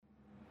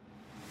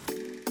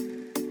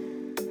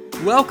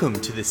Welcome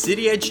to the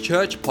City Edge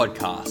Church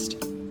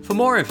podcast. For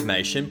more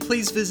information,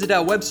 please visit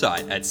our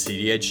website at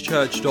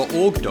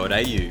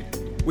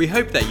cityedgechurch.org.au. We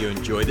hope that you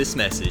enjoy this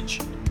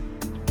message.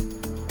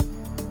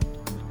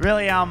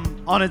 Really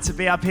honoured to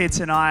be up here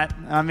tonight.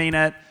 I mean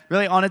it.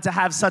 Really honoured to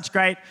have such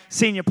great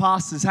senior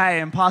pastors,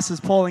 and Pastors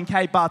Paul and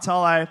Kate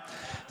Bartolo.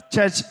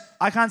 Church,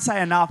 I can't say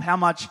enough how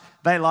much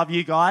they love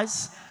you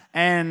guys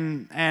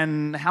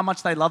and how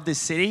much they love this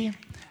city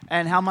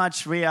and how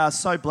much we are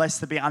so blessed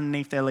to be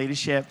underneath their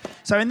leadership.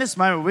 So in this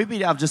moment, we'd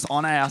be able to just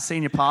honour our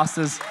senior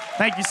pastors.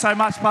 Thank you so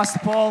much, Pastor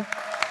Paul,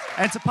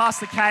 and to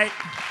Pastor Kate.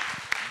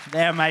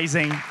 They're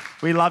amazing.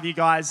 We love you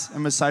guys,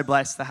 and we're so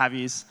blessed to have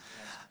you.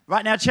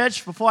 Right now,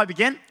 church, before I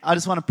begin, I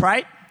just want to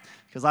pray,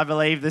 because I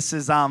believe this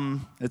is,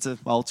 it's a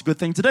good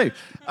thing to do.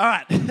 All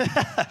right.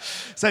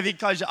 So if you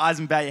close your eyes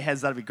and bow your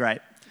heads, that'd be great.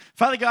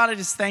 Father God, I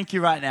just thank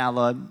you right now,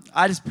 Lord.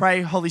 I just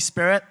pray, Holy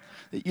Spirit,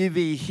 that you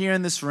be here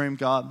in this room,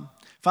 God.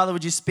 Father,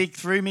 would you speak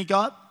through me,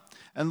 God?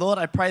 And Lord,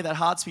 I pray that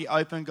hearts be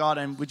open, God,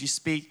 and would you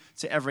speak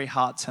to every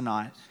heart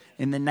tonight?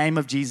 In the name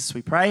of Jesus,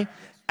 we pray.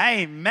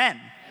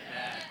 Amen.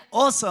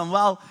 Awesome.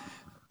 Well,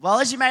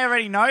 as you may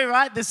already know,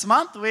 right, this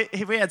month we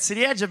at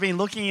City Edge have been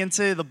looking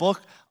into the book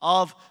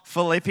of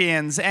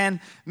Philippians. And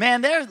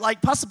man, there,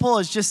 like Pastor Paul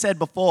has just said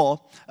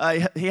before,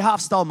 he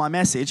half stole my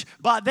message,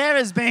 but there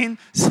has been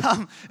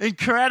some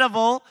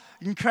incredible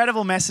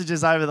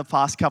messages over the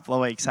past couple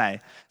of weeks, hey.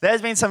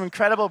 There's been some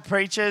incredible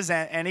preachers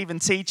and even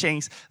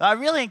teachings. I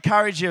really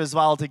encourage you as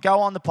well to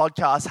go on the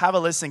podcast, have a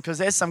listen, because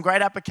there's some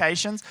great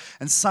applications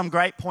and some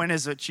great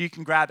pointers that you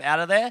can grab out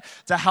of there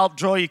to help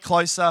draw you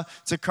closer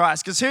to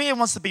Christ. Because who here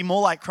wants to be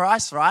more like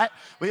Christ, right?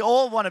 We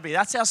all want to be.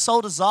 That's our sole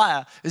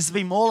desire, is to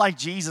be more like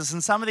Jesus.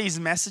 And some of these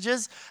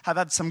messages have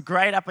had some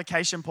great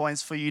application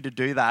points for you to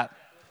do that.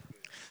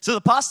 So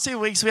the past 2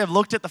 weeks, we have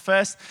looked at the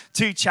first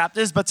two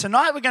chapters, but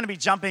tonight we're going to be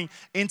jumping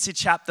into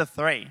chapter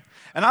 3.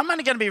 And I'm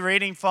only going to be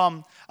reading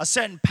from a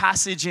certain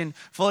passage in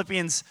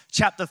Philippians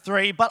chapter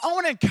 3, but I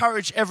want to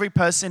encourage every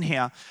person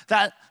here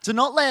that to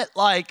not let,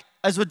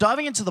 as we're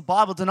diving into the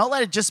Bible, to not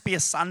let it just be a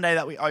Sunday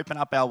that we open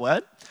up our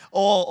word,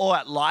 or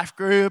at Life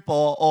Group,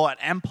 or at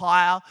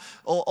Empire,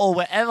 or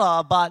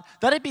wherever, but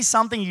that it be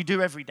something you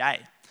do every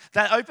day.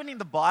 That opening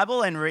the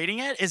Bible and reading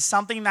it is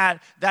something that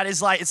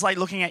is like, it's like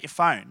looking at your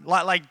phone,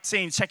 like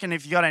checking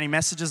if you got any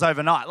messages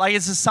overnight. Like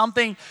it's just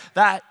something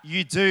that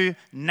you do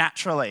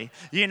naturally,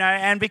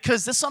 and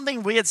because there's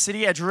something we at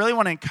City Edge really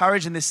want to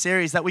encourage in this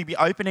series, that we be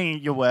opening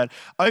your word,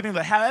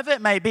 but however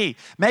it may be.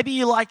 Maybe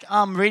you like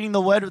reading the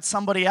word with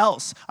somebody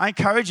else. I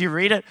encourage you,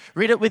 read it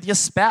with your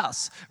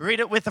spouse, read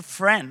it with a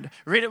friend,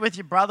 read it with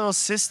your brother or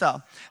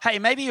sister. Hey,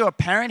 maybe you're a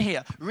parent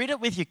here, read it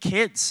with your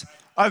kids.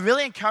 I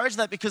really encourage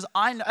that, because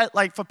I know,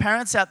 for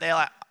parents out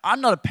there, I'm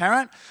not a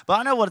parent, but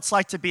I know what it's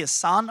like to be a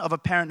son of a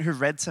parent who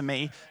read to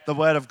me the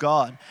Word of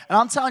God. And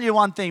I'm telling you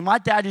one thing, my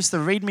dad used to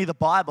read me the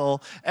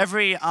Bible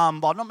maybe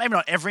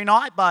not every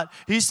night, but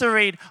he used to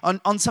read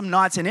on some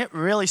nights, and it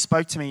really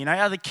spoke to me.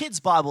 The kids'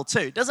 Bible too.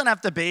 It doesn't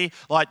have to be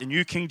like the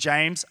New King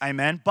James,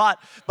 amen. But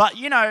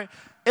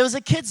it was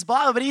a kid's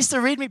Bible, but he used to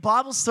read me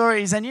Bible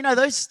stories. And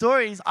those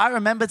stories I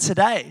remember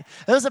today.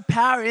 There was a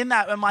power in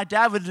that when my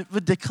dad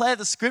would declare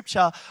the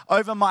scripture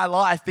over my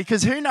life,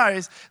 because who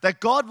knows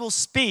that God will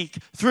speak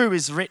through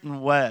his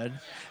written word.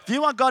 If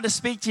you want God to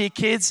speak to your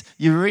kids,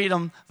 you read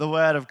them the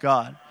word of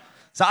God.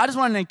 So I just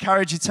wanted to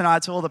encourage you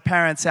tonight, to all the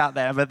parents out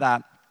there, with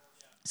that.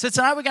 So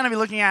tonight we're going to be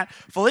looking at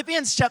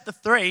Philippians chapter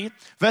 3,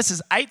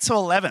 verses 8 to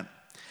 11.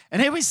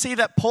 And here we see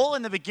that Paul,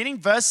 in the beginning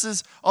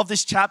verses of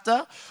this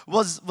chapter,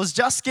 was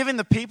just giving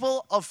the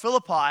people of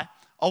Philippi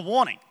a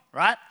warning,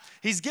 right?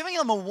 He's giving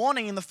them a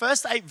warning in the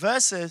first 8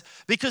 verses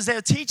because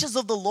their teachers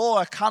of the law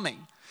are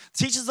coming.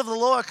 Teachers of the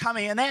law are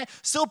coming, and they're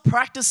still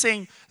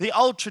practicing the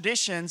old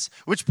traditions,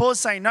 which Paul's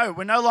saying, no,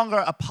 we're no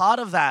longer a part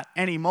of that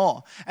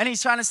anymore. And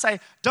he's trying to say,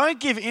 don't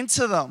give in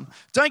to them.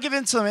 Don't give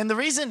in to them. And the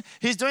reason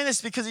he's doing this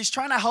is because he's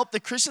trying to help the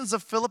Christians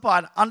of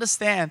Philippi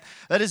understand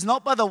that it's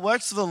not by the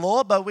works of the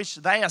law by which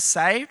they are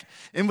saved,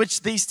 in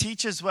which these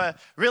teachers were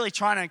really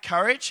trying to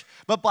encourage,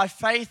 but by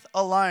faith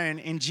alone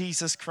in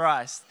Jesus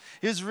Christ.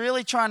 He was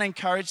really trying to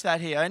encourage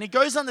that here. And he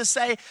goes on to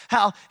say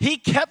how he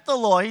kept the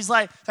law. He's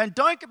like,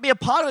 don't be a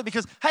part of it,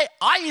 because, hey,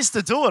 I used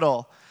to do it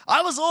all.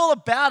 I was all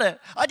about it.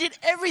 I did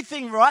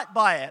everything right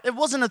by it. There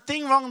wasn't a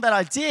thing wrong that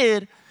I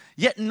did,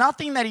 yet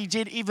nothing that he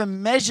did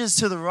even measures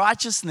to the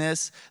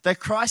righteousness that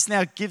Christ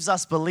now gives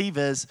us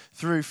believers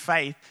through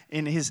faith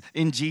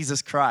in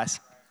Jesus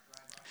Christ.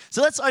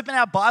 So let's open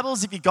our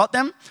Bibles, if you got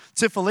them,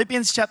 to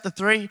Philippians chapter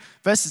 3,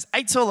 verses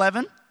 8 to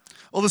 11.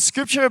 Or the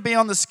scripture will be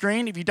on the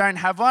screen if you don't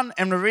have one.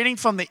 And we're reading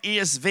from the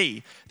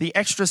ESV, the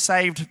extra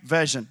saved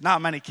version. No,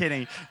 I'm only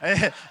kidding.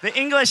 The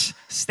English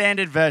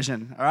Standard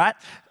Version, all right?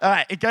 All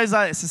right, it goes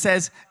like this. It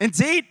says,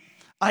 "Indeed,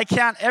 I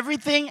count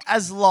everything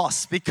as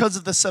loss because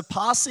of the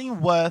surpassing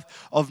worth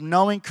of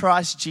knowing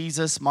Christ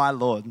Jesus my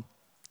Lord.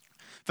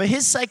 For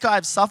his sake I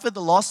have suffered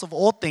the loss of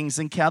all things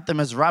and count them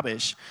as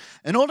rubbish,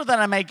 in order that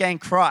I may gain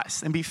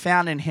Christ and be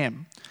found in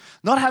him,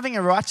 not having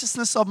a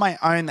righteousness of my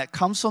own that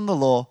comes from the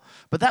law,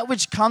 but that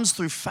which comes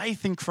through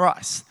faith in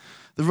Christ,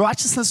 The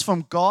righteousness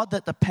from God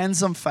that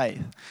depends on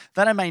faith,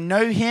 that I may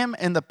know him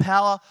in the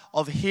power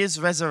of his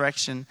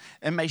resurrection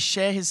and may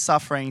share his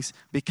sufferings,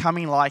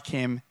 becoming like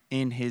him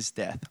in his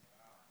death.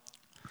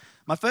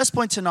 My first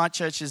point tonight,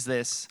 church, is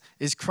this,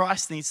 is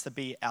Christ needs to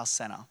be our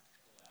center.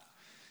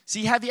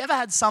 See, have you ever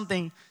had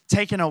something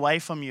taken away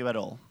from you at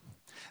all?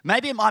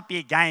 Maybe it might be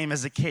a game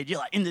as a kid. You're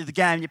like into the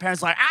game, your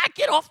parents are like,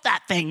 get off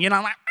that thing. You know,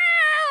 I'm like,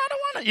 I don't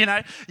want it. You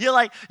know, you're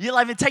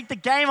like, take the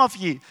game off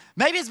you.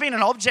 Maybe it's been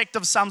an object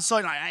of some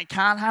sort. Like, I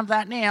can't have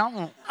that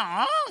now.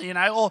 You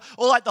know,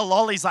 or like the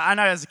lollies. Like I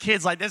know as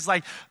kids, like there's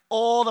like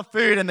all the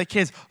food and the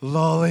kids,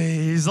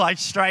 lollies, like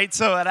straight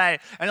to it, eh?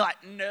 And you're like,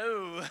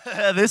 no,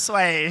 this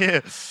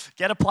way.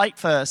 Get a plate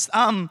first.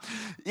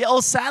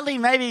 Or sadly,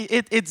 maybe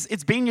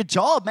it's been your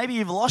job. Maybe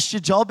you've lost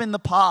your job in the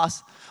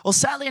past. Or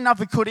sadly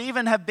enough, it could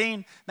even have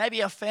been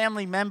maybe a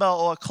family member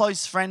or a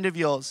close friend of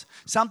yours,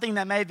 something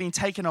that may have been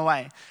taken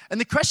away.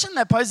 And the question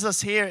that poses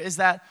us here is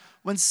that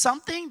when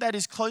something that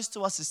is close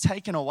to us is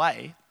taken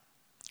away,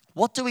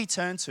 what do we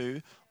turn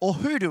to or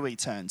who do we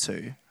turn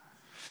to?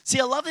 See,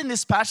 I love in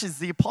this passage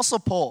the Apostle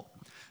Paul,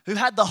 who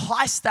had the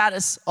high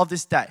status of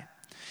this day.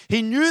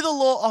 He knew the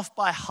law off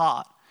by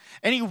heart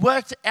and he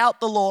worked out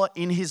the law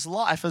in his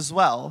life as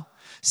well.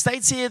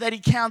 States here that he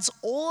counts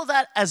all of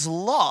that as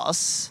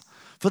loss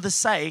for the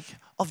sake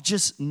of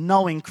just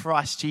knowing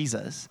Christ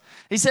Jesus.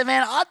 He said,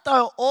 man, I'd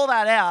throw all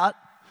that out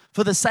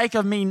for the sake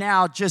of me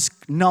now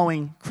just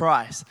knowing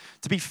Christ,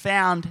 to be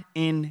found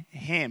in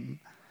him.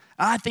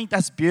 And I think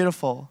that's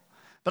beautiful.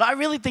 But I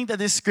really think that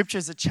this scripture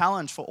is a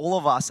challenge for all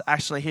of us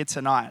actually here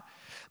tonight.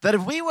 That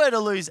if we were to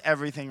lose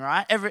everything,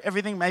 right?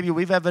 Everything maybe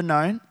we've ever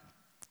known,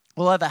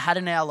 we'll ever had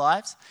in our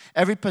lives,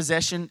 every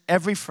possession,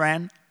 every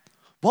friend,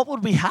 what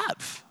would we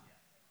have?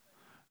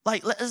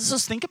 Like, let's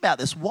just think about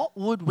this. What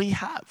would we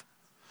have?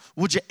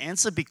 Would your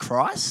answer be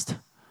Christ?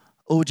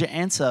 Or would your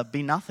answer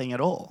be nothing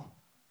at all?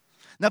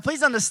 Now,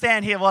 please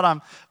understand here what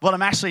I'm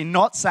actually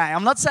not saying.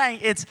 I'm not saying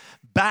it's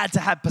bad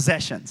to have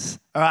possessions,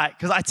 all right?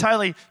 Because I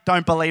totally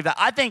don't believe that.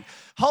 I think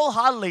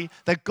wholeheartedly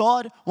that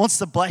God wants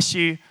to bless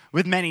you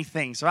with many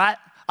things, right?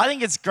 I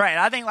think it's great.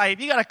 I think like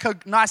if you got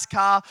a nice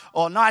car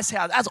or a nice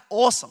house, that's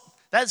awesome.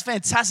 That's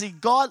fantastic.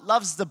 God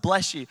loves to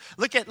bless you.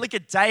 Look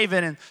at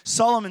David and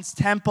Solomon's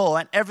temple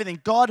and everything.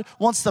 God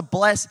wants to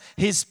bless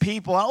his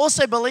people. I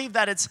also believe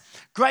that it's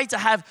great to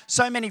have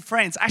so many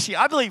friends. Actually,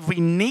 I believe we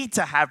need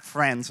to have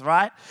friends,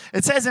 right?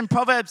 It says in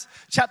Proverbs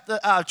chapter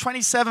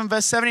 27,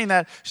 verse 17,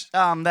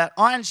 that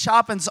iron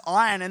sharpens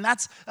iron, and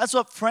that's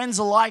what friends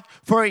are like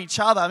for each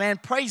other. Man,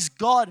 praise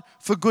God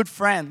for good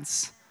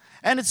friends.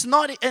 And it's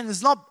not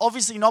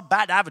obviously not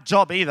bad to have a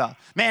job either.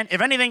 Man,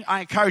 if anything, I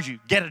encourage you,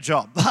 get a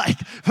job. Like,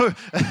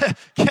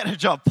 get a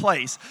job,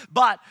 please.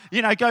 But,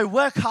 go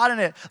work hard in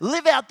it.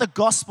 Live out the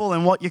gospel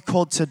and what you're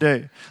called to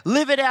do.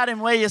 Live it out in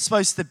where you're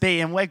supposed to be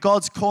and where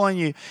God's calling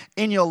you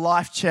in your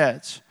life,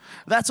 church.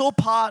 That's all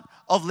part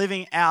of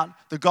living out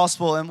the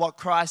gospel and what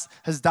Christ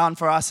has done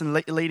for us and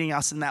leading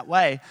us in that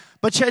way.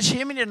 But church,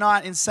 hear me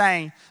tonight in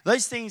saying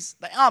those things,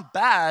 they aren't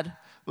bad,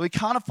 but we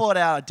can't afford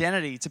our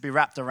identity to be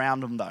wrapped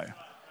around them though.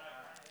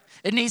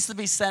 It needs to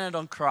be centered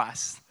on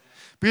Christ.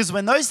 Because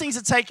when those things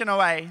are taken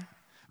away,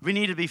 we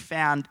need to be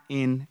found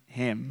in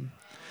him.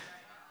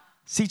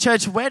 See,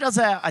 church, where does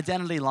our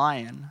identity lie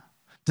in?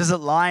 Does it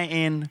lie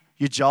in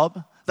your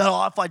job?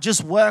 That if I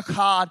just work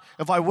hard,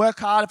 if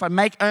I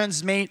make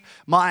ends meet,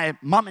 my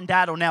mum and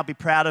dad will now be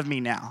proud of me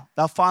now.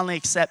 They'll finally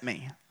accept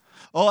me.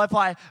 Or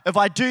if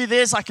I do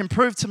this, I can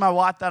prove to my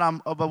wife that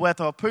I'm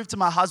worth it, or prove to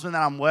my husband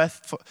that I'm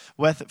worth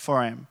it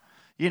for him.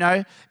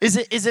 Is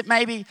it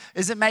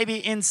maybe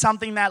in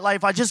something that like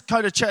if I just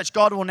go to church,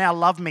 God will now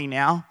love me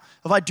now?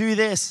 If I do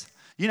this,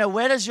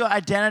 where does your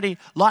identity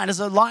lie? Does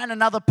it lie in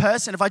another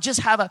person? If I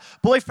just have a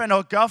boyfriend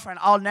or girlfriend,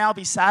 I'll now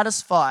be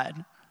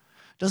satisfied.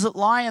 Does it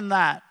lie in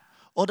that?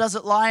 Or does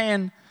it lie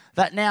in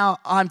that now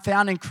I'm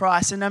found in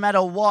Christ and no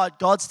matter what,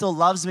 God still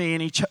loves me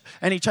and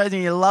he chose me,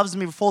 he loves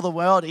me before the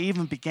world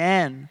even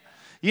began?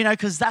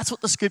 Because that's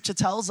what the scripture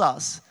tells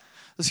us.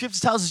 The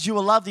scripture tells us you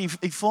were loved. He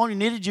formed and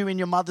knitted you in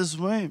your mother's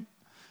womb.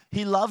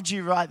 He loved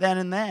you right then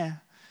and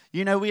there.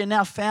 We are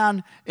now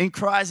found in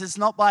Christ. It's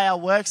not by our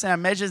works and our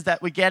measures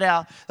that we get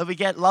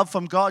love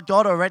from God.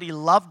 God already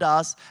loved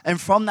us,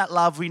 and from that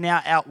love we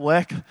now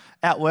outwork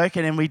it,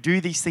 and we do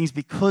these things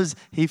because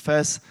he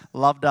first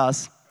loved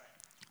us.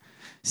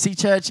 See,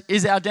 church,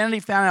 is our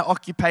identity found in our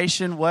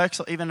occupation, works,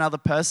 or even another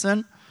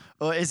person,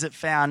 or is it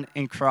found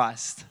in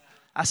Christ?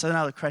 That's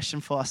another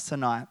question for us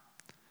tonight.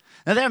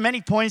 Now, there are many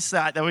points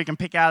that we can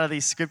pick out of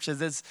these scriptures.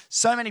 There's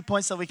so many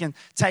points that we can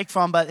take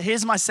from, but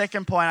here's my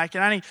second point.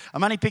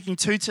 I'm only picking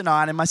two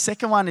tonight, and my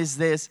second one is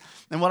this.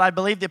 And what I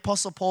believe the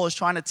Apostle Paul is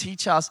trying to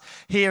teach us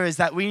here is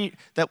that we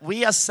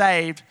are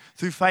saved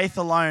through faith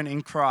alone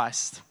in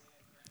Christ.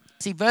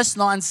 See, verse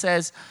 9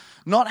 says,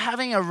 not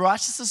having a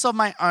righteousness of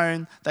my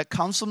own that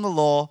comes from the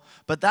law,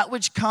 but that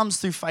which comes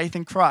through faith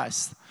in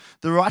Christ,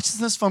 the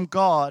righteousness from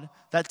God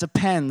that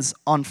depends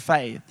on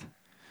faith.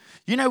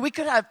 You know, we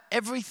could have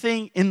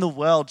everything in the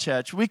world,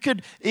 church. We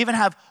could even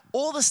have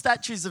all the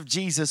statues of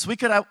Jesus. We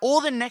could have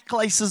all the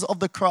necklaces of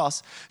the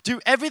cross.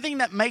 Do everything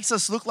that makes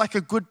us look like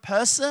a good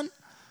person.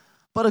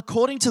 But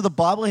according to the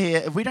Bible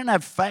here, if we don't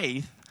have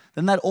faith,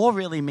 then that all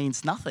really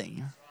means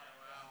nothing.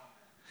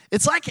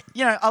 It's like,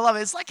 you know, I love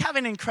it. It's like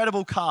having an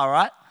incredible car,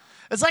 right?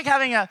 It's like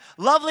having a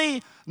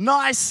lovely,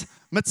 nice,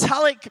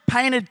 metallic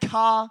painted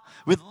car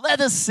with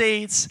leather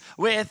seats,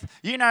 with,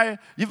 you know,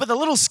 you've got the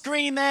little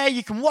screen there.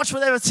 You can watch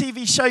whatever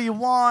TV show you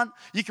want.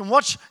 You can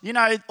watch, you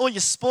know, all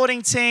your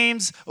sporting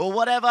teams or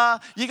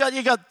whatever. You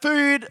got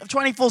food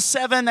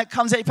 24/7 that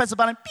comes out. You press a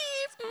button,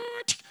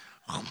 beep,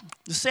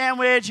 the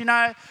sandwich, you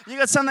know. You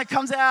got something that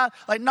comes out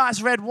like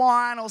nice red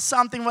wine or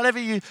something, whatever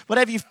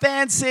you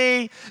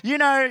fancy, you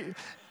know.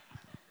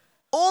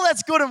 All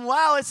that's good and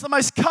well. It's the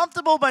most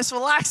comfortable, most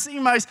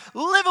relaxing, most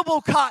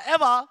livable car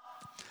ever.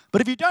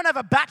 But if you don't have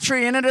a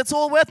battery in it, it's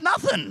all worth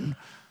nothing.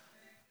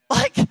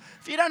 Like,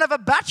 if you don't have a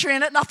battery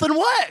in it, nothing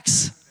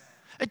works.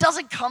 It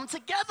doesn't come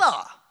together.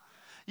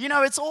 You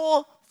know, it's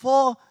all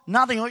for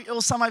nothing.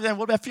 Or some of them,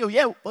 what about fuel?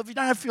 Yeah, well, if you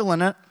don't have fuel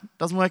in it, it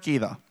doesn't work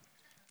either.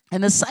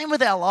 And the same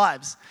with our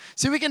lives.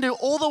 See, we can do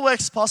all the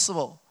works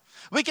possible.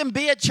 We can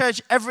be at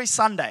church every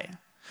Sunday.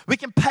 We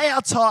can pay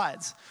our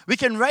tithes. We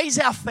can raise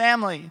our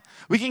family.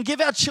 We can give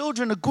our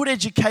children a good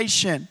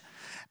education.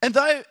 And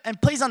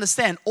please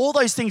understand, all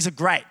those things are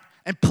great.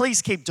 And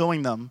please keep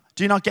doing them.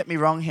 Do not get me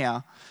wrong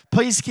here.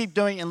 Please keep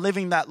doing and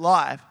living that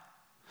life.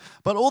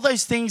 But all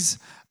those things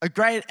are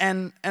great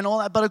and all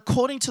that. But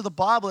according to the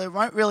Bible, it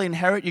won't really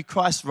inherit you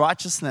Christ's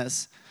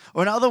righteousness.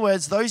 Or in other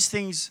words, those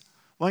things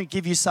won't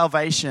give you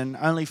salvation.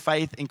 Only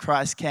faith in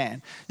Christ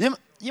can.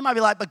 You might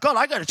be like, but God,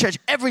 I go to church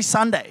every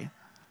Sunday.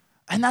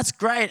 And that's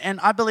great. And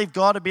I believe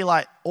God would be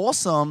like,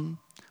 awesome.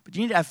 But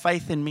you need to have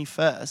faith in me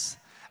first.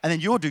 And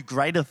then you'll do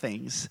greater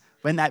things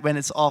when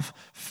it's off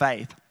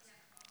faith.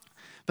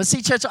 But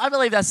see, church, I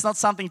believe that's not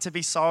something to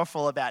be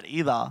sorrowful about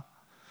either,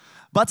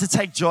 but to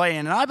take joy in.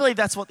 And I believe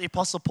that's what the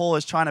Apostle Paul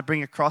is trying to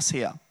bring across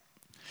here.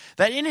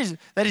 That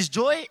his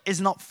joy is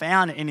not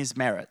found in his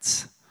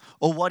merits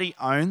or what he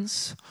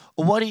owns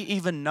or what he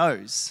even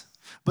knows.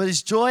 But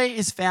his joy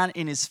is found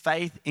in his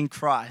faith in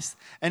Christ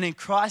and in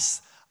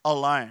Christ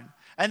alone.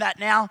 And that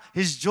now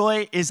his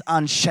joy is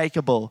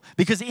unshakable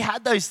because he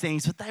had those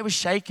things, but they were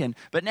shaken.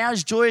 But now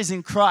his joy is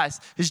in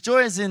Christ. His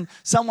joy is in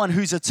someone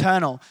who's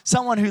eternal,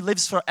 someone who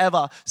lives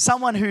forever,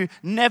 someone who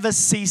never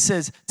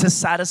ceases to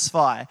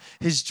satisfy.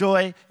 His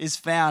joy is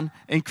found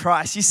in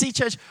Christ. You see,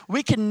 church,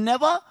 we can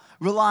never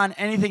rely on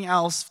anything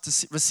else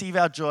to receive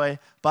our joy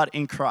but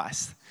in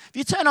Christ. If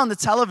you turn on the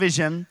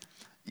television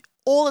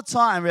all the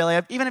time,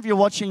 really, even if you're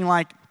watching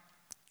like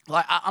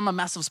I'm a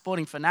massive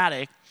sporting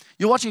fanatic,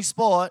 you're watching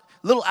sport,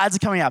 little ads are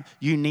coming up.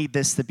 You need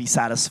this to be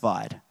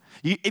satisfied.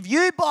 If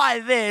you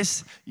buy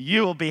this,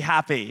 you will be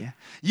happy.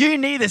 You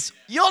need this.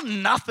 You're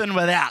nothing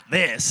without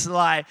this.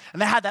 And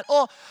they had that.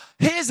 Or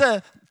here's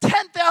a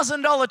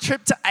 $10,000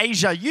 trip to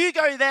Asia. You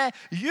go there,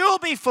 you'll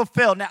be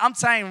fulfilled. Now, I'm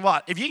saying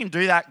what? If you can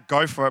do that,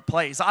 go for it,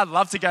 please. I'd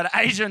love to go to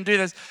Asia and do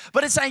this.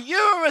 But it's saying you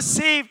will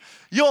receive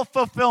your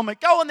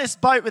fulfillment. Go on this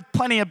boat with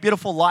plenty of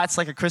beautiful lights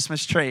like a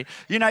Christmas tree.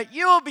 You know,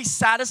 you will be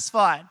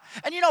satisfied.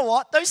 And you know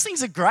what? Those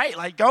things are great.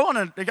 Like, go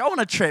on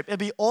a trip. It'd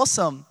be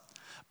awesome.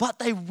 But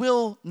they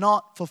will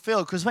not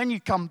fulfill because when you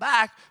come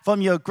back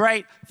from your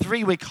great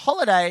 3-week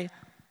holiday,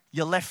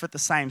 you're left with the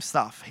same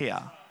stuff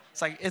here.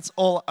 It's like it's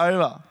all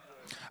over.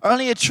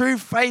 Only a true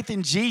faith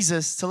in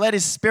Jesus to let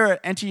his Spirit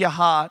enter your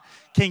heart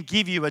can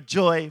give you a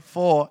joy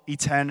for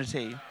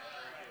eternity.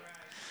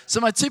 So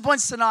my 2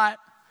 points tonight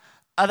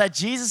are that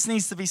Jesus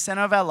needs to be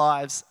center of our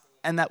lives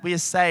and that we are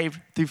saved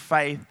through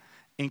faith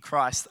in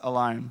Christ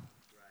alone.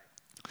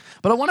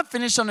 But I want to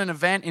finish on an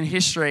event in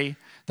history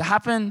that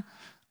happened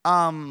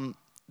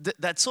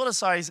that sort of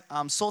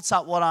sorts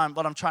out what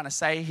I'm trying to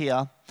say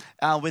here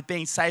with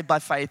being saved by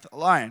faith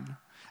alone.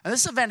 And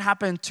this event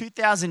happened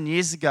 2,000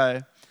 years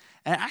ago,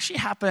 and it actually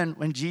happened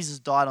when Jesus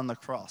died on the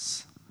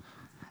cross.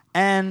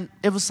 And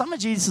it was some of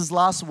Jesus'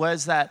 last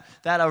words that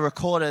are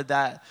recorded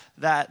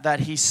that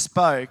he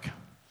spoke.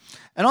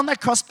 And on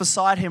that cross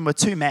beside him were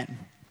 2 men.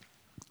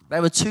 They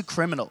were 2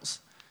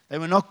 criminals. They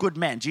were not good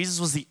men. Jesus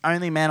was the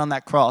only man on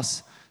that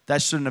cross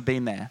that shouldn't have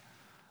been there.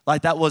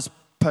 Like, that was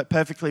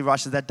perfectly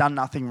righteous. They'd done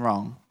nothing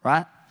wrong,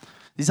 right?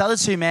 These other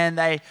 2 men,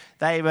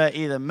 they were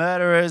either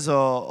murderers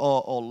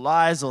or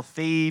liars or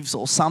thieves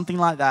or something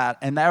like that.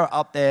 And they were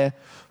up there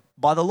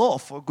by the law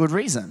for a good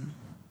reason.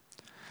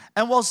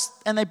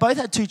 And they both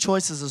had 2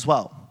 choices as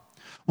well.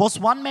 Whilst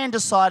one man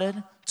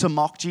decided to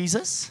mock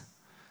Jesus,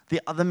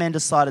 the other man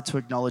decided to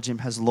acknowledge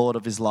him as Lord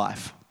of his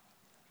life.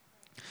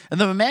 And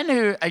the man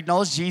who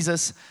acknowledged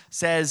Jesus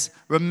says,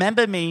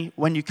 "Remember me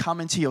when you come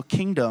into your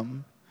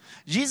kingdom."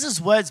 Jesus'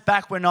 words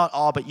back were not,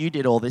 "Oh, but you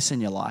did all this in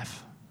your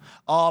life.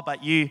 Oh,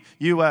 but you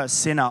were a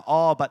sinner.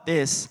 Oh, but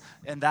this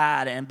and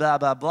that and blah,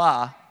 blah,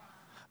 blah."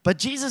 But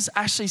Jesus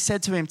actually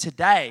said to him,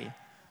 "Today,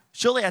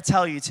 surely I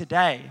tell you,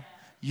 today,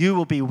 you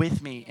will be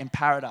with me in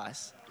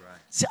paradise." Right.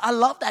 See, I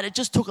love that. It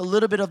just took a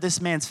little bit of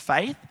this man's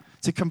faith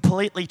to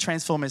completely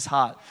transform his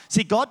heart.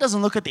 See, God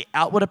doesn't look at the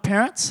outward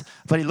appearance,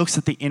 but he looks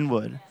at the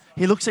inward.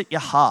 He looks at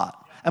your heart.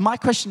 And my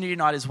question to you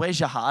tonight is, where's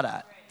your heart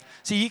at?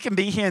 See, you can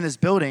be here in this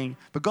building,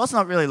 but God's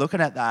not really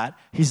looking at that.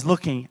 He's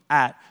looking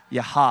at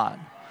your heart.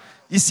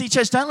 You see,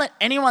 church, don't let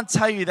anyone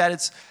tell you that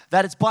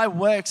it's by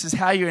works is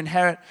how you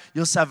inherit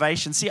your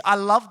salvation. See, I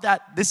love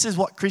that this is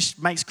what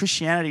makes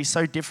Christianity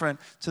so different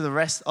to the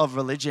rest of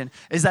religion,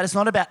 is that it's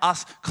not about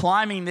us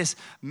climbing this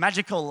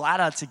magical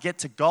ladder to get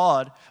to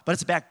God, but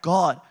it's about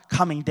God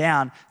coming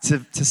down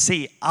to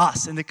see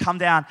us and to come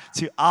down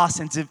to us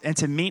and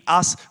to meet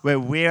us where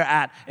we're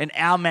at, in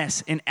our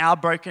mess, in our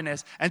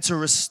brokenness, and to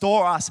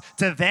restore us,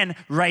 to then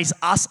raise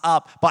us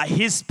up by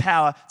his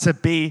power to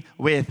be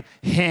with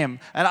him.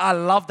 And I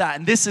love that.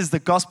 And this is the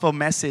gospel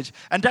message.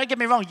 And don't get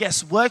me wrong,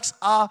 yes, works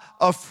are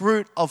a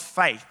fruit of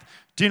faith.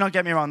 Do not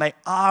get me wrong, they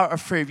are a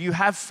fruit. If you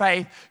have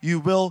faith, you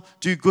will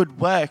do good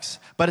works.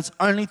 But it's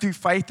only through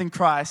faith in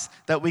Christ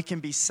that we can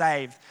be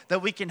saved,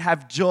 that we can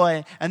have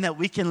joy, and that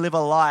we can live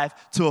a life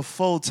to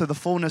the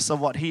fullness of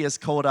what he has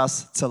called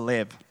us to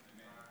live.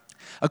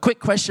 A quick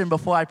question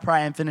before I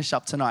pray and finish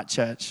up tonight,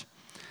 church.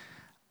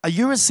 Are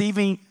you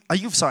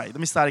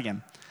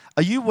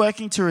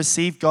working to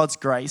receive God's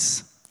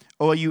grace,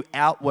 or are you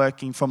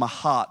outworking from a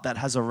heart that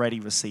has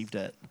already received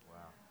it?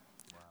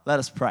 Let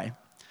us pray.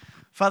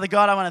 Father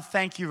God, I want to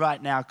thank you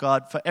right now,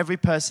 God, for every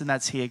person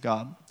that's here,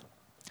 God.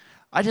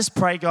 I just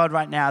pray, God,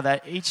 right now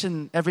that each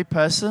and every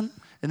person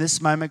in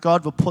this moment,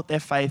 God, will put their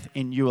faith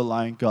in you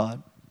alone,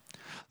 God.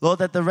 Lord,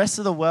 that the rest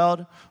of the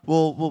world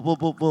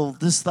will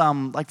just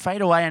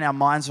fade away in our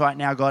minds right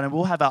now, God, and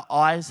we'll have our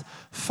eyes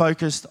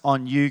focused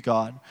on you,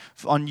 God,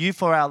 on you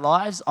for our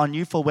lives, on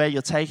you for where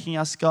you're taking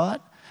us,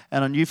 God,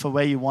 and on you for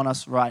where you want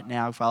us right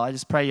now, Father. I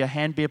just pray your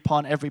hand be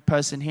upon every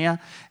person here,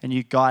 and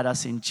you guide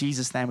us. In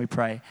Jesus' name we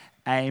pray.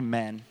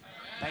 Amen.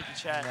 Thank you,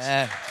 church.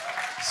 Man,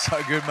 so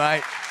good,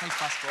 mate. Thanks,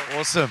 Pastor.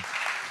 Awesome.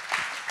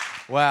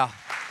 Wow.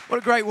 What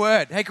a great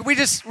word. Hey, can we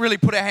just really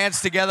put our hands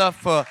together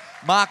for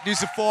Mark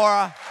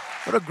Nucifora?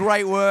 What a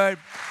great word.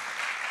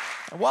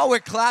 And while we're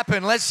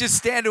clapping, let's just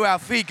stand to our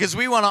feet because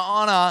we want to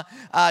honor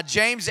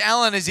James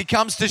Allen as he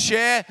comes to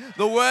share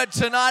the word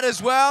tonight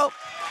as well.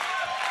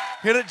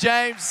 Hit it,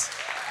 James.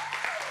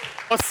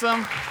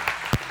 Awesome.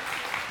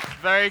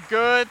 Very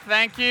good.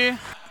 Thank you.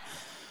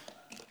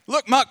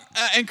 Look, Mark,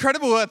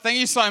 incredible word. Thank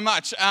you so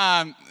much.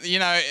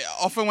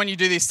 Often when you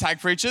do these tag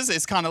preachers,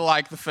 it's kind of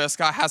like the first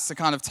guy has to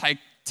kind of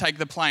take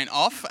the plane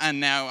off, and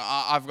now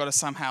I've got to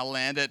somehow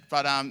land it.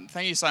 But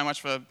thank you so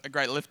much for a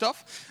great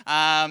liftoff.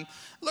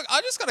 Look,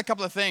 I just got a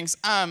couple of things.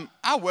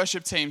 Our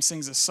worship team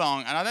sings a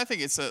song, and I don't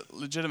think it's a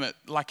legitimate,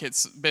 like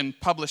it's been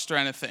published or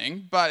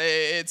anything, but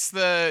it's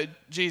the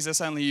Jesus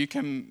Only You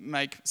Can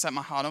Set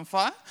My Heart on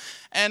Fire.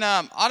 And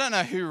I don't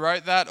know who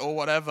wrote that or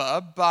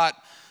whatever, but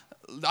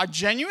I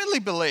genuinely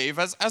believe,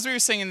 as we were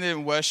singing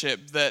in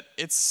worship, that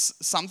it's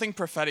something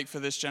prophetic for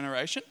this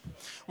generation.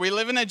 We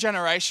live in a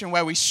generation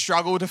where we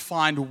struggle to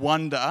find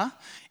wonder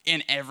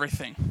in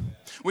everything.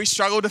 We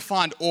struggle to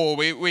find awe.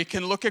 We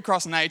can look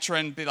across nature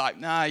and be like,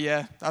 nah,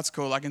 yeah, that's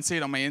cool. I can see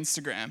it on my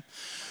Instagram.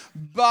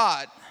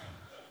 But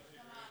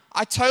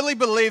I totally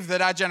believe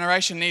that our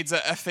generation needs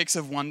a fix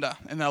of wonder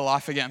in their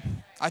life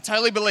again. I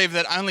totally believe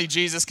that only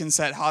Jesus can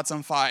set hearts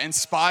on fire,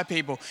 inspire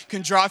people,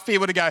 can drive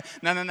people to go,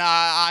 no,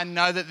 I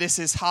know that this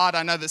is hard.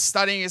 I know that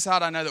studying is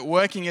hard. I know that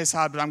working is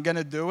hard, but I'm going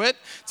to do it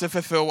to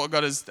fulfill what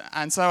God has done.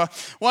 And so I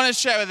want to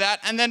share with that.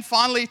 And then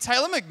finally,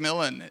 Taylor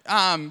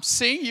McMillan,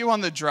 seeing you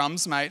on the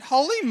drums, mate,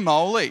 holy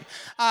moly.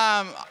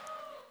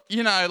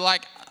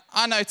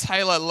 I know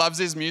Taylor loves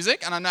his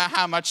music, and I know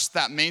how much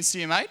that means to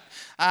you, mate.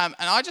 And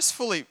I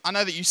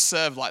know that you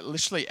serve like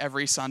literally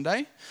every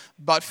Sunday,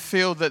 but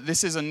feel that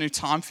this is a new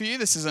time for you.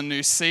 This is a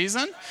new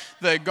season,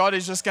 that God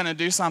is just going to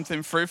do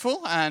something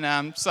fruitful.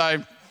 And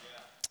so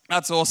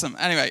that's awesome.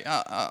 Anyway,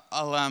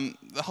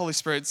 the Holy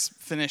Spirit's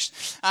finished.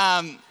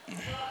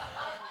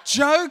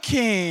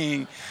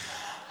 Joking.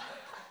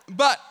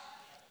 But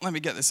let me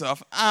get this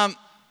off.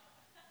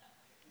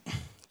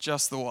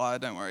 Just the wire,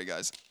 don't worry,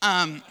 guys.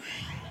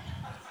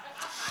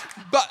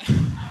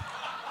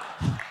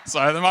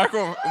 Sorry, the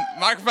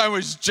microphone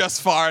was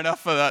just far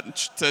enough for that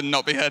to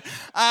not be heard.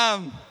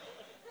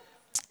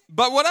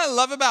 But what I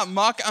love about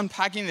Mark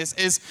unpacking this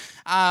is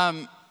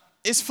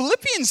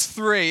Philippians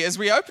 3, as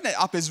we open it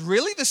up, is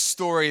really the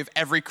story of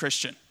every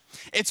Christian.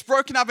 It's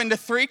broken up into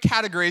three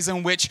categories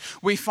in which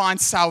we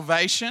find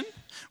salvation,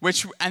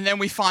 and then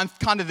we find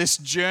kind of this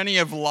journey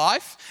of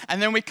life,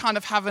 and then we kind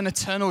of have an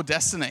eternal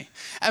destiny.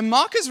 And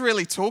Mark has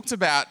really talked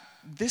about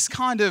this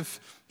kind of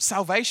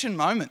salvation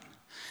moment.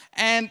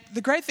 And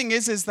the great thing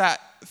is that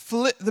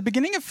the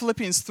beginning of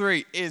Philippians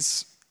 3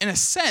 is, in a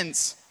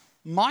sense,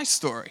 my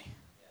story.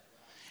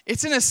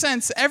 It's, in a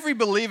sense, every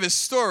believer's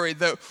story,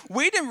 that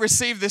we didn't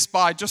receive this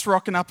by just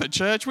rocking up at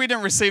church. We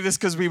didn't receive this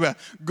because we were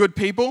good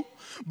people.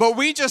 But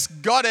we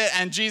just got it,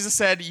 and Jesus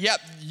said,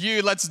 yep,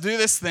 let's do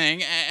this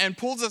thing, and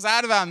pulls us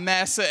out of our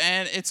mess,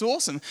 and it's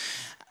awesome.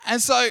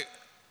 And so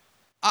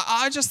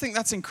I just think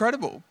that's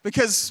incredible,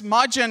 because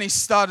my journey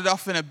started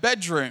off in a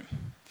bedroom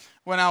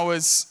when I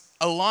was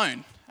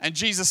alone, and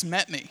Jesus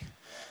met me.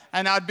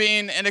 And I'd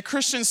been in a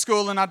Christian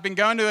school, and I'd been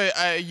going to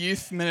a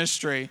youth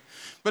ministry.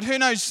 But who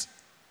knows,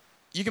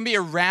 you can be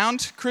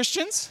around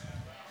Christians,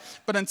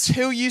 but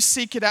until you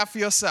seek it out for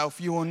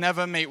yourself, you will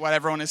never meet what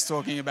everyone is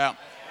talking about.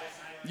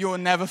 You will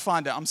never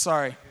find it. I'm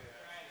sorry.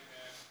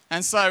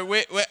 And so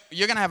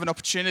you're going to have an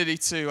opportunity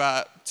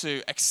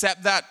to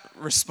accept that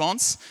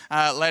response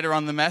later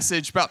on in the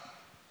message. But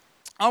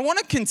I want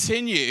to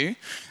continue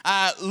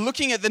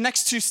looking at the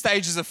next two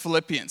stages of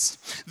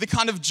Philippians, the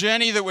kind of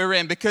journey that we're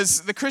in,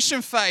 because the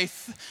Christian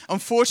faith,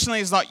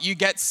 unfortunately, is not you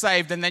get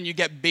saved and then you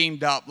get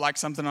beamed up like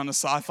something on a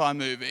sci-fi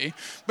movie.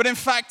 But in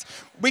fact,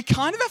 we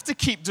kind of have to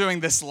keep doing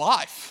this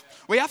life.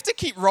 We have to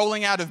keep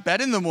rolling out of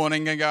bed in the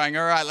morning and going,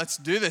 all right, let's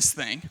do this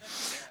thing.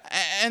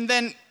 And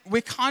then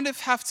we kind of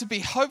have to be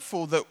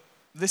hopeful that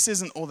this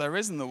isn't all there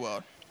is in the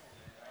world.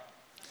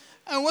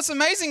 And what's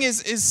amazing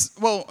is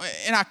well,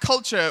 in our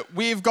culture,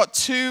 we've got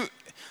two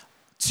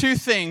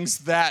things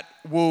that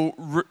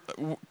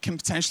can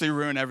potentially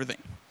ruin everything.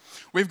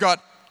 We've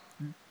got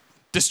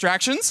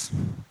distractions.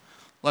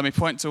 Let me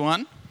point to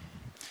one.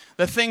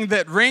 The thing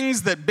that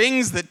rings, that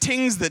bings, that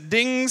tings, that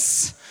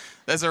dings.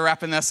 There's a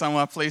rap in there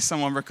somewhere. Please,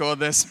 someone record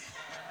this.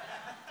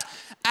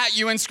 At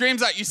you and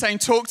screams at you saying,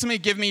 talk to me,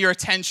 give me your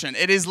attention.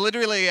 It is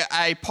literally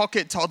a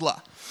pocket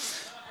toddler.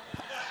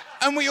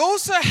 And we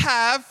also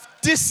have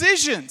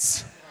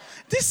decisions.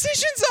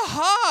 Decisions are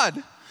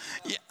hard.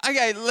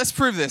 Okay, let's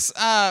prove this.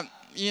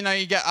 You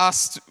get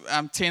asked,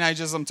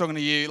 teenagers, I'm talking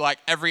to you, like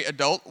every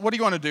adult, what do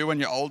you want to do when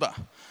you're older?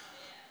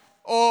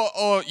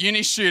 Or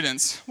uni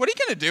students, what are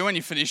you going to do when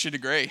you finish your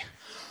degree?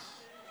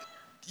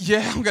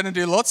 Yeah, I'm going to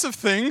do lots of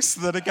things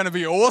that are going to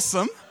be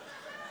awesome.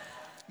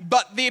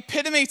 But the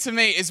epitome to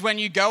me is when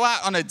you go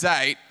out on a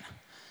date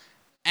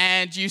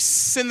and you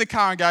sit in the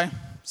car and go,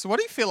 so what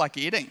do you feel like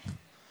eating?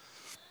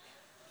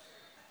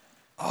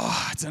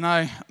 Oh, I don't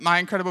know. My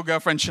incredible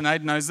girlfriend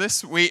Sinead knows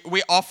this.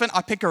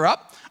 I pick her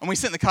up and we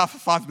sit in the car for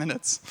 5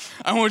 minutes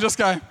and we'll just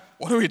go,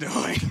 what are we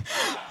doing?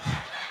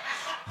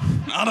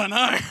 I don't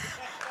know.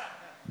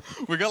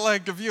 We got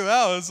like a few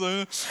hours.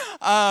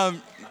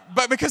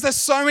 But because there's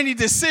so many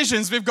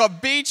decisions, we've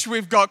got beach,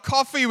 we've got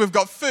coffee, we've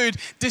got food,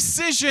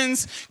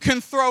 decisions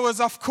can throw us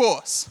off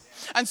course.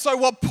 And so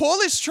what Paul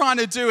is trying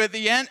to do at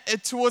the end,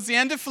 towards the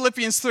end of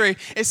Philippians 3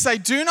 is say,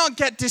 do not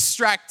get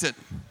distracted.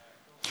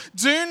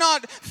 Do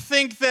not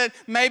think that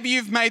maybe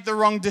you've made the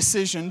wrong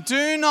decision.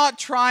 Do not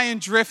try and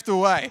drift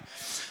away.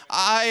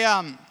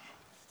 Let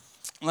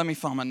me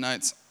find my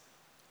notes.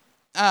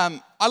 I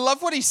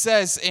love what he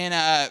says in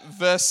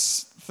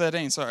verse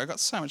 13. Sorry, I've got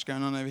so much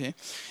going on over here.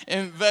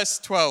 In verse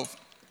 12,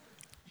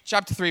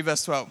 chapter 3,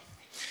 verse 12.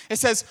 It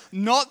says,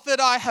 not that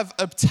I have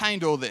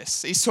obtained all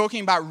this. He's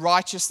talking about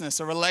righteousness,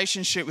 a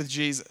relationship with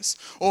Jesus,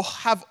 or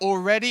have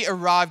already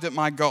arrived at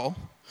my goal.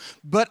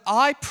 But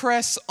I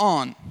press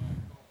on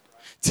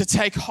to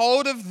take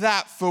hold of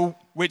that for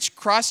which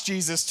Christ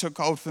Jesus took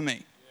hold for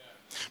me.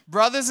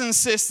 Brothers and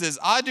sisters,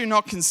 I do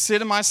not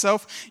consider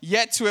myself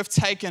yet to have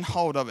taken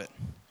hold of it.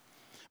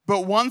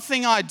 But one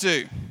thing I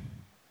do,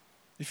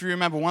 if you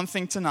remember one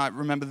thing tonight,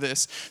 remember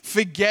this.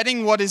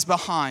 Forgetting what is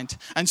behind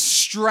and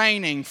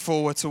straining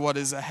forward to what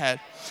is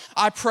ahead.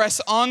 I press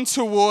on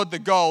toward the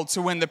goal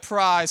to win the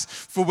prize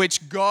for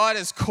which God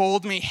has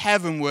called me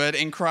heavenward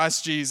in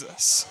Christ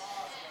Jesus.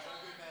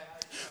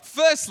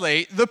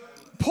 Firstly,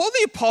 Paul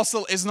the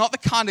Apostle is not the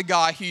kind of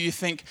guy who you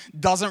think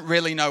doesn't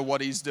really know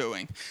what he's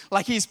doing.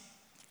 Like he's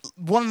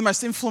one of the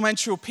most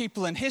influential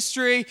people in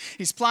history.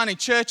 He's planting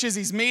churches,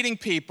 he's meeting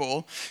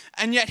people,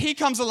 and yet he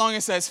comes along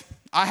and says,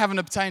 I haven't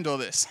obtained all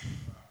this.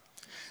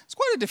 It's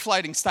quite a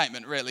deflating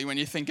statement, really, when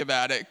you think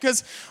about it,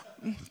 because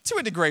to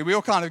a degree, we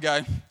all kind of go,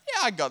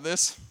 yeah, I got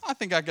this. I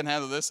think I can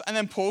handle this. And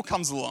then Paul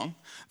comes along,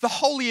 the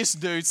holiest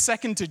dude,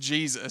 second to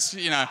Jesus,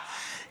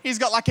 he's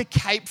got like a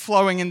cape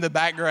flowing in the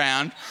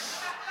background.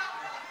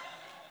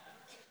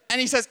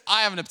 And he says,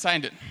 I haven't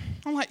obtained it.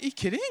 I'm like, are you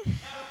kidding?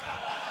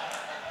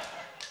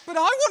 But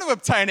I want to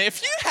obtain it.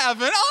 If you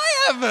haven't, I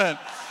haven't.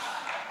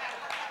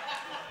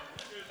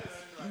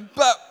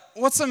 But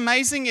what's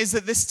amazing is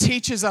that this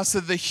teaches us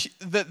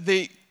that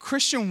the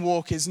Christian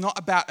walk is not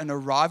about an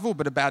arrival,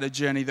 but about a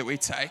journey that we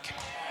take.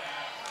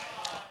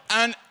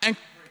 And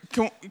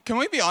can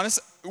we be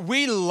honest?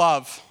 We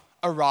love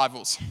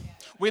arrivals.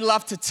 We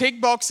love to tick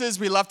boxes.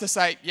 We love to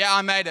say, yeah,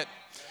 I made it.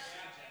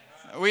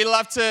 We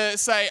love to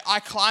say, I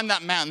climbed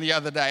that mountain the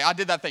other day. I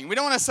did that thing. We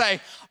don't want to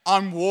say,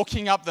 I'm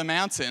walking up the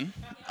mountain,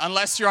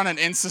 unless you're on an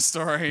Insta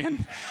story.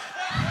 And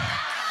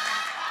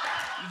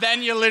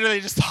then you're literally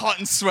just hot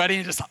and sweaty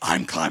and just,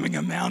 I'm climbing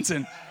a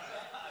mountain.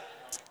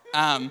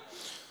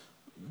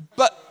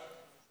 But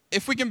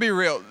if we can be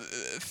real,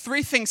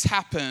 3 things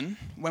happen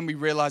when we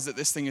realize that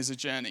this thing is a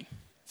journey.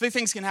 3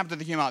 things can happen to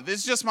the human heart. This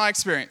is just my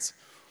experience.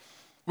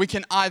 We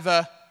can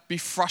either be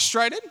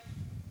frustrated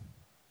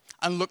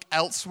and look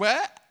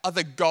elsewhere,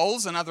 other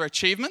goals and other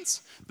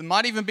achievements that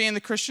might even be in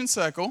the Christian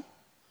circle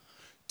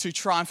to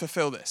try and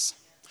fulfill this.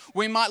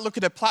 We might look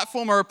at a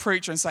platform or a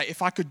preacher and say,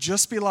 if I could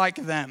just be like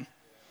them,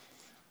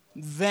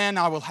 then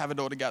I will have it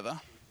all together.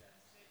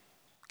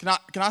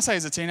 Can I say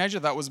as a teenager,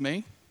 that was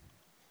me?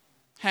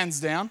 Hands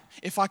down.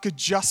 If I could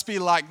just be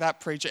like that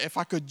preacher, if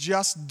I could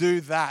just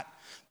do that,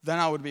 then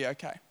I would be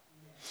okay.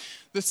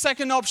 The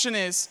second option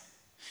is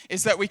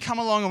that we come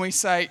along and we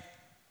say,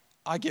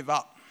 I give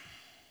up.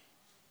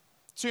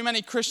 Too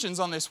many Christians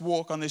on this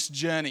walk, on this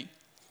journey,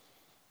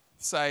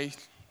 say,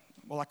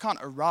 well, I can't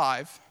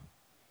arrive,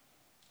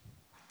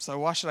 so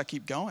why should I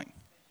keep going?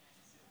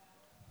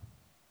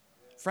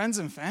 Friends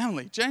and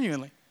family,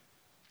 genuinely.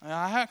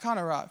 I can't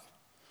arrive.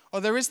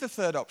 Or there is the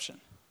third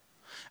option.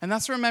 And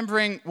that's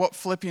remembering what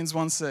Philippians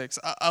 1:6,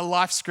 a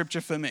life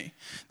scripture for me,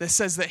 that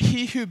says that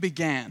he who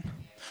began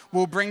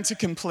will bring to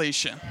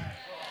completion.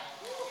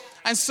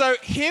 And so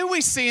here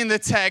we see in the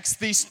text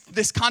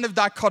this kind of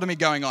dichotomy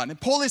going on. And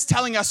Paul is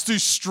telling us to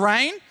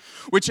strain,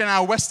 which in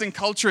our Western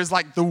culture is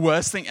like the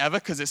worst thing ever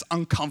because it's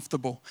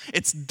uncomfortable.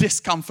 It's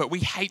discomfort. We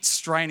hate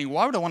straining.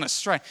 Why would I want to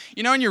strain?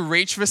 You know when you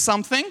reach for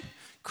something,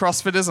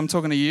 CrossFitters, I'm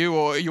talking to you,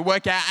 or you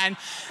work out,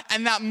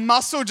 and that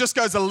muscle just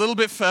goes a little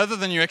bit further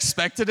than you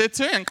expected it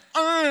to,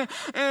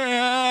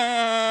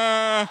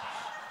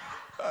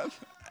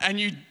 and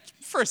you,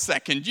 for a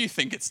second, you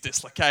think it's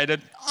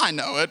dislocated. I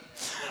know it.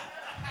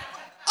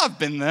 I've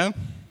been there.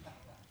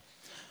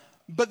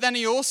 But then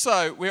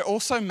we're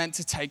also meant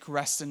to take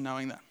rest in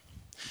knowing that.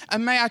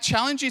 And may I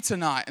challenge you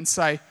tonight and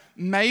say,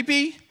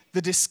 maybe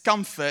the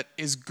discomfort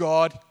is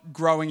God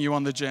growing you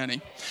on the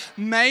journey.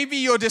 Maybe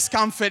your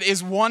discomfort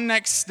is one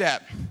next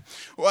step.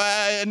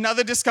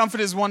 Another discomfort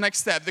is one next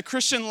step. The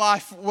Christian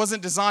life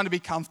wasn't designed to be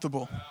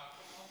comfortable.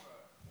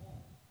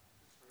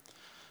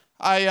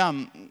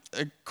 A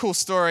cool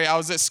story. I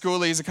was at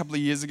Schoolies a couple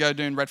of years ago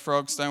doing Red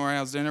Frogs. Don't worry,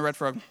 I was doing a Red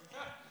Frog.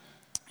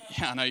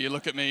 Yeah, I know, you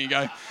look at me and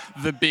go,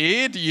 the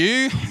beard,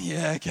 you?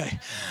 Yeah, okay.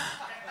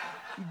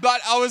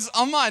 But I was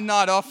on my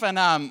night off and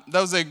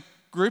there was a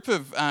group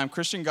of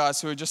Christian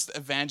guys who were just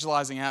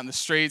evangelizing out in the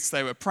streets.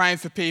 They were praying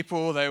for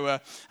people. They were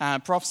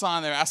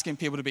prophesying. They were asking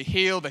people to be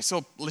healed. They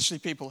saw literally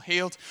people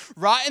healed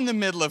right in the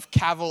middle of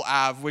Cavill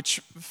Ave, which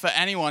for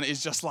anyone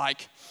is just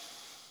like,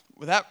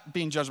 without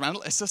being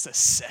judgmental, it's just a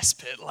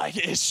cesspit. Like,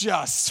 it's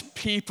just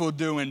people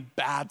doing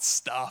bad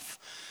stuff.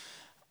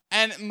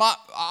 And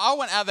I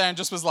went out there and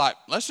just was like,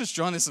 let's just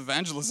join this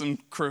evangelism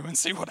crew and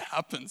see what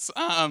happens.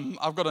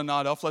 I've got a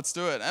night off, let's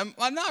do it. And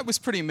my night was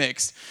pretty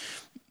mixed.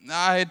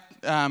 I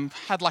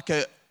had like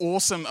an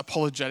awesome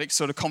apologetic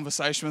sort of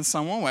conversation with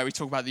someone where we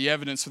talk about the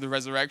evidence for the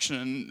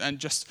resurrection and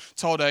just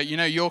told her,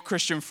 your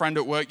Christian friend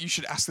at work, you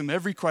should ask them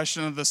every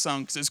question of the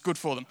song because it's good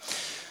for them.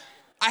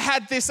 I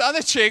had this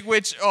other chick,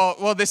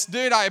 this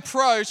dude I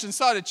approached and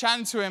started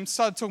chatting to him,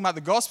 started talking about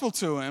the gospel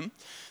to him.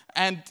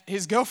 And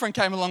his girlfriend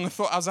came along and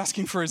thought I was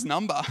asking for his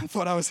number and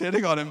thought I was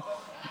hitting on him.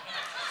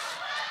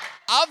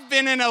 I've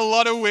been in a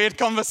lot of weird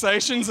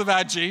conversations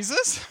about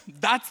Jesus.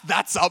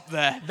 That's up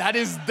there. That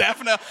is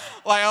definitely,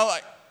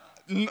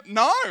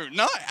 no.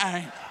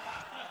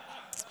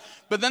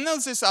 But then there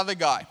was this other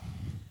guy.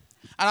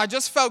 And I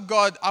just felt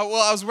God, I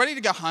was ready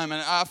to go home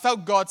and I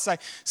felt God say,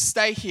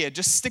 stay here,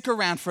 just stick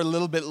around for a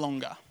little bit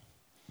longer.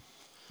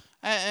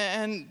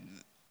 And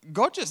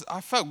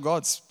I felt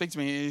God speak to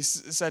me. He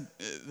said,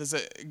 there's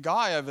a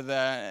guy over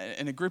there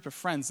in a group of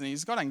friends and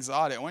he's got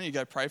anxiety. I want you to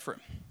go pray for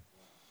him.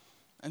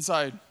 And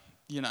so,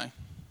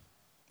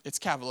 it's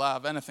Cavill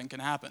Ave, anything can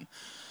happen.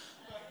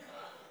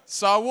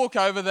 So I walk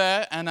over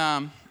there and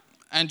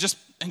just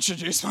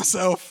introduce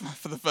myself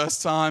for the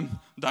first time,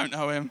 don't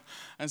know him,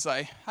 and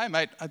say, hey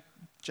mate, I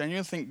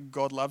genuinely think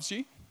God loves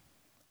you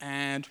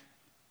and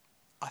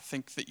I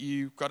think that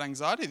you've got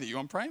anxiety that you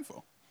want praying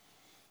for.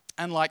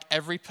 And like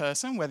every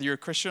person, whether you're a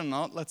Christian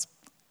or not,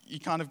 you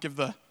kind of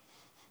give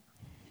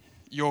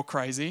you're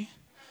crazy.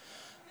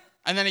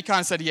 And then he kind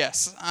of said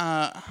yes.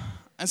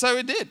 And so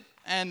it did.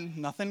 And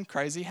nothing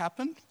crazy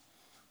happened.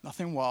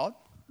 Nothing wild.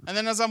 And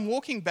then as I'm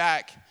walking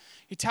back,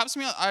 he taps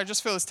me, I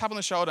just feel this tap on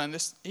the shoulder,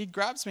 and he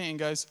grabs me and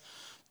goes,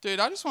 dude,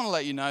 I just want to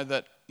let you know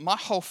that my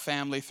whole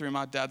family through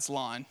my dad's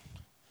line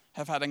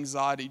have had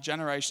anxiety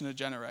generation to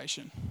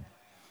generation.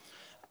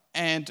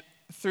 And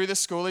through the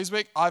Schoolies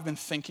week, I've been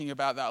thinking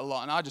about that a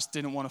lot, and I just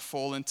didn't want to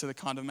fall into the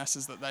kind of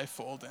messes that they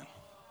fall in.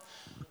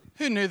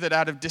 Who knew that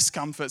out of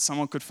discomfort,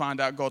 someone could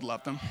find out God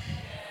loved them?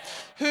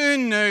 Who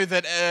knew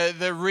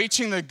that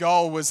reaching the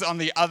goal was on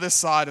the other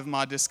side of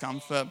my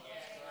discomfort?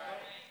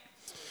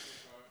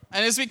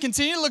 And as we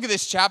continue to look at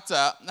this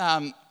chapter,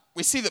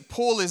 we see that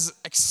Paul is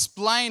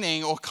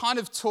explaining or kind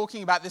of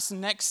talking about this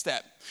next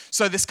step.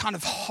 So this kind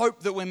of hope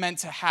that we're meant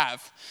to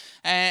have.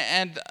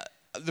 And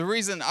the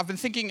reason I've been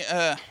thinking,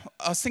 I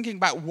was thinking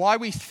about why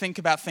we think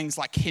about things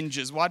like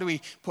hinges. Why do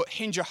we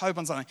hinge your hope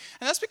on something?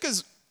 And that's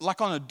because,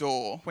 like on a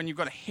door, when you've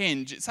got a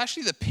hinge, it's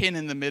actually the pin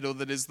in the middle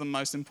that is the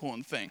most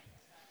important thing.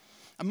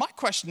 And my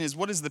question is,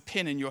 what is the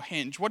pin in your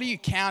hinge? What are you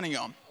counting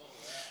on?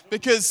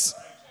 Because,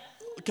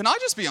 can I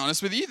just be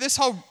honest with you? This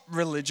whole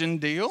religion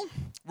deal,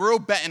 we're all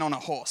betting on a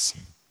horse.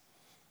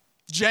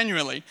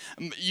 Genuinely,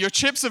 your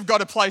chips have got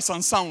to place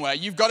on somewhere.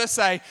 You've got to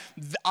say,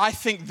 I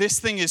think this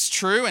thing is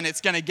true and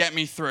it's going to get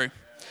me through.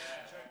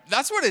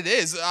 That's what it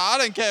is. I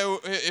don't care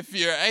if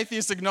you're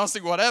atheist,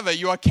 agnostic, whatever.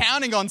 You are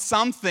counting on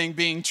something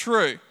being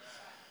true.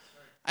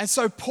 And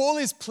so Paul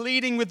is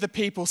pleading with the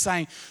people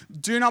saying,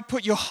 do not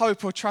put your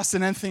hope or trust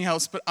in anything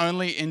else, but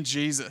only in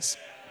Jesus.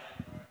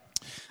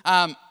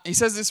 He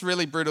says this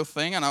really brutal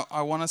thing, and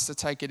I want us to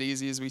take it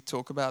easy as we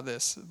talk about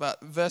this.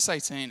 But verse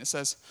 18, it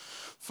says,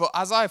 For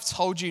as I have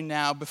told you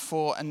now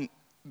before,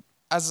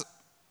 as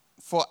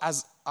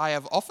I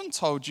have often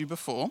told you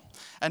before,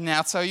 and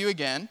now tell you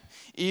again,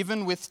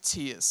 even with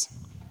tears,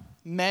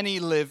 many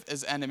live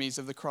as enemies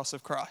of the cross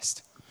of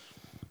Christ.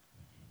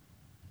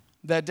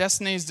 Their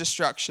destiny is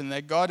destruction,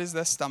 their God is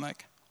their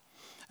stomach,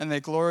 and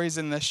their glory is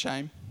in their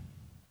shame.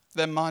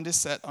 Their mind is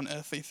set on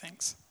earthly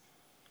things.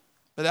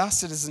 But our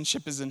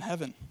citizenship is in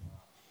heaven,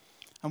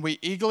 and we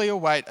eagerly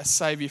await a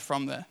Savior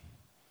from there,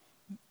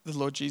 the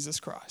Lord Jesus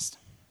Christ.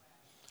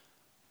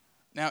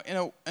 Now,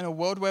 in a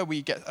world where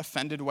we get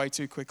offended way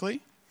too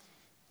quickly,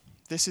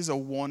 this is a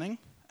warning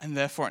and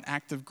therefore an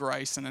act of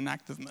grace and an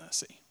act of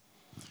mercy.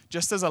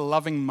 Just as a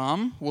loving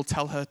mum will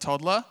tell her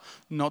toddler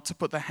not to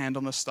put their hand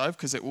on the stove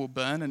because it will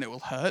burn and it will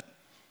hurt,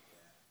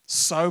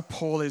 so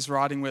Paul is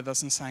writing with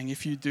us and saying,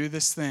 if you do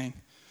this thing,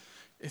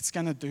 it's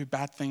going to do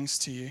bad things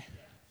to you.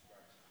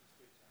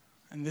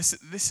 And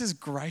this is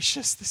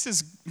gracious. This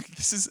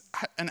is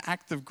an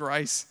act of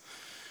grace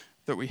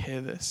that we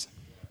hear this.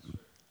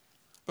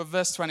 But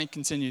verse 20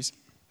 continues.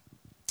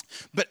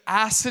 But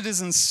our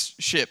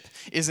citizenship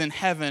is in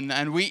heaven,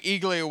 and we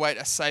eagerly await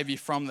a Savior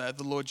from there,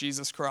 the Lord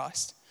Jesus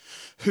Christ,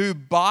 who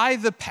by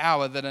the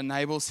power that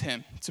enables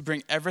him to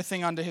bring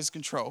everything under his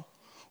control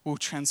will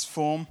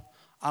transform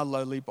our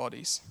lowly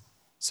bodies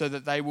so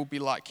that they will be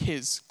like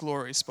his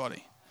glorious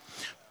body.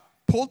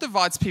 Paul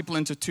divides people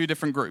into two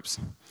different groups.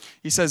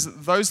 He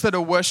says those that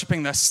are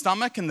worshiping their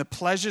stomach and the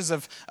pleasures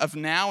of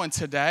now and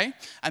today,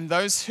 and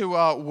those who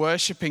are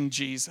worshiping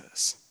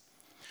Jesus.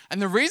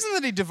 And the reason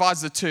that he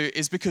divides the two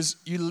is because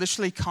you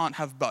literally can't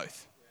have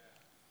both.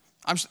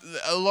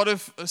 A lot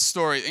of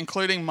story,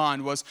 including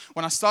mine, was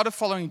when I started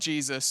following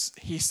Jesus,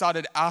 he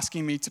started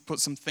asking me to put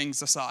some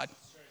things aside,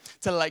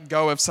 to let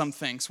go of some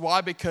things.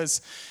 Why?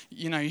 Because,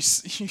 you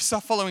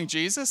start following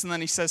Jesus and then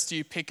he says to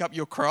you, pick up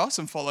your cross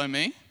and follow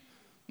me.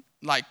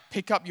 Like,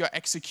 pick up your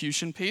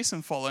execution piece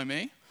and follow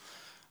me.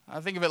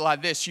 I think of it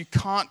like this. You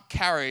can't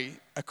carry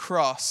a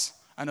cross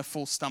and a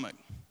full stomach.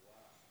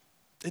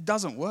 It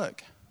doesn't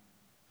work.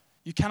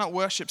 You cannot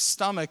worship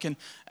stomach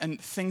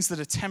and things that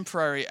are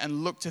temporary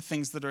and look to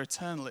things that are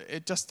eternal.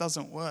 It just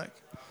doesn't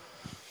work.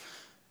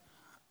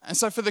 And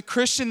so for the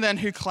Christian then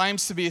who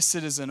claims to be a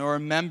citizen or a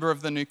member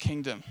of the new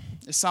kingdom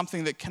is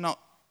something that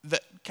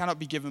cannot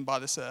be given by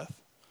this earth.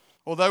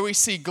 Although we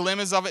see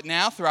glimmers of it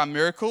now through our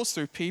miracles,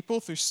 through people,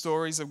 through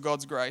stories of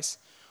God's grace,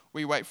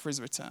 we wait for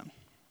his return.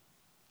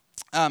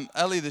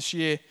 Earlier this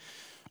year,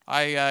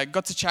 I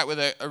got to chat with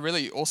a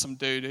really awesome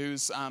dude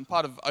who's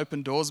part of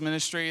Open Doors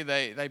Ministry.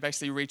 They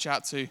basically reach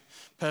out to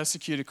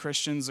persecuted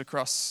Christians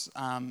across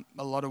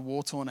a lot of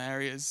war-torn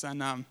areas.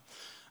 And I'm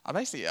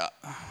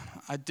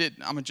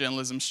a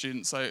journalism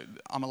student, so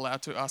I'm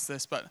allowed to ask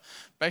this, but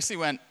basically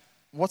went,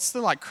 what's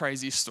the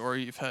craziest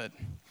story you've heard?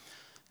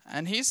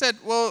 And he said,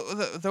 well,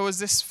 there was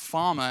this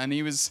farmer, and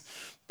he was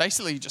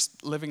basically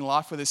just living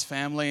life with his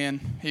family,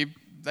 and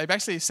they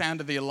basically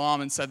sounded the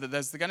alarm and said that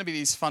there's going to be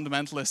these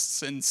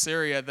fundamentalists in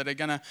Syria that are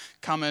going to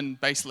come and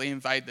basically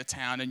invade the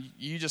town, and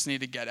you just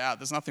need to get out.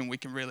 There's nothing we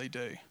can really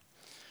do.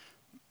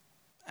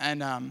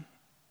 And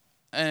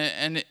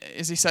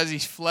as he says, he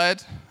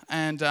fled,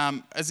 and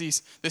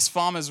this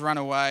farmer's run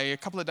away. A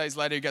couple of days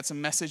later, he gets a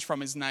message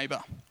from his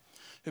neighbor,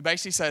 who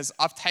basically says,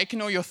 I've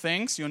taken all your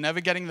things, you're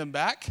never getting them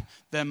back,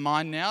 they're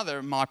mine now,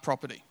 they're my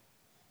property.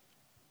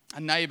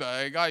 A neighbor,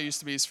 a guy who used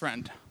to be his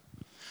friend.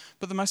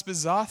 But the most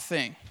bizarre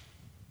thing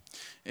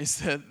is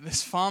that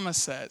this farmer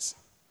says,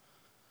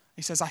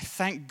 I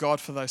thank God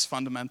for those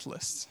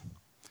fundamentalists.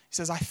 He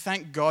says, I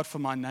thank God for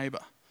my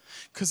neighbor,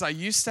 because I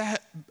used to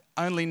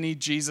only need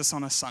Jesus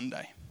on a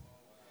Sunday.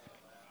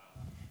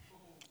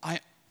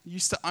 I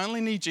used to only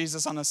need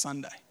Jesus on a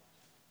Sunday.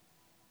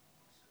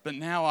 But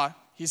now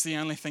he's the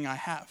only thing I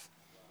have.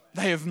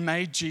 They have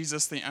made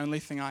Jesus the only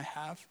thing I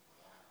have.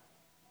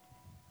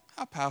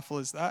 How powerful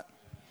is that?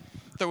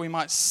 That we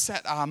might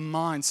set our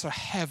minds so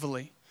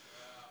heavily,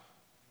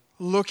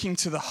 looking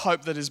to the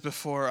hope that is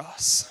before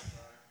us.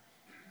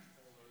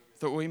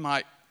 That we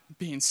might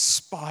be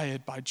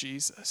inspired by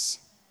Jesus.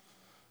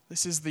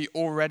 This is the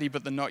already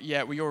but the not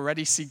yet. We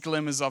already see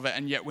glimmers of it,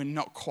 and yet we're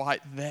not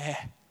quite there.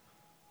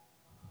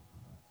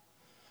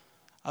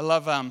 I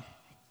love I've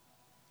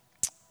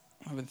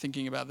been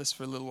thinking about this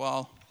for a little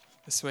while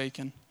this week,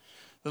 and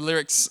the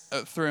lyrics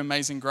through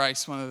Amazing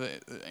Grace, one of the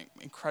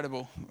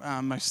incredible,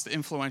 most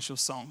influential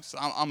songs.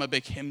 I'm a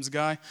big hymns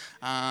guy,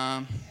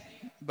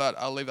 but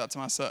I'll leave that to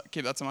myself,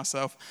 keep that to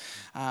myself.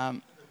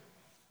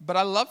 But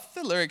I love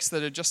the lyrics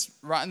that are just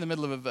right in the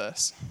middle of a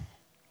verse.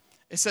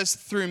 It says,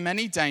 through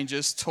many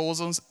dangers,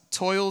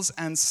 toils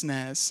and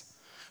snares,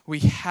 we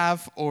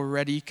have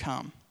already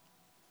come.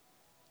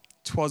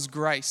 'Twas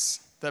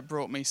grace that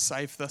brought me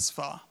safe thus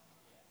far.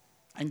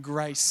 and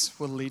grace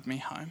will lead me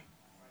home.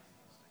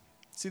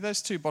 See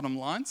those two bottom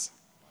lines?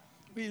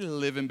 We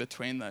live in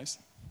between those.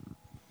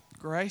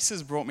 Grace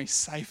has brought me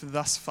safe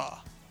thus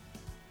far,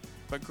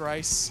 but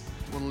grace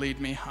will lead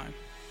me home.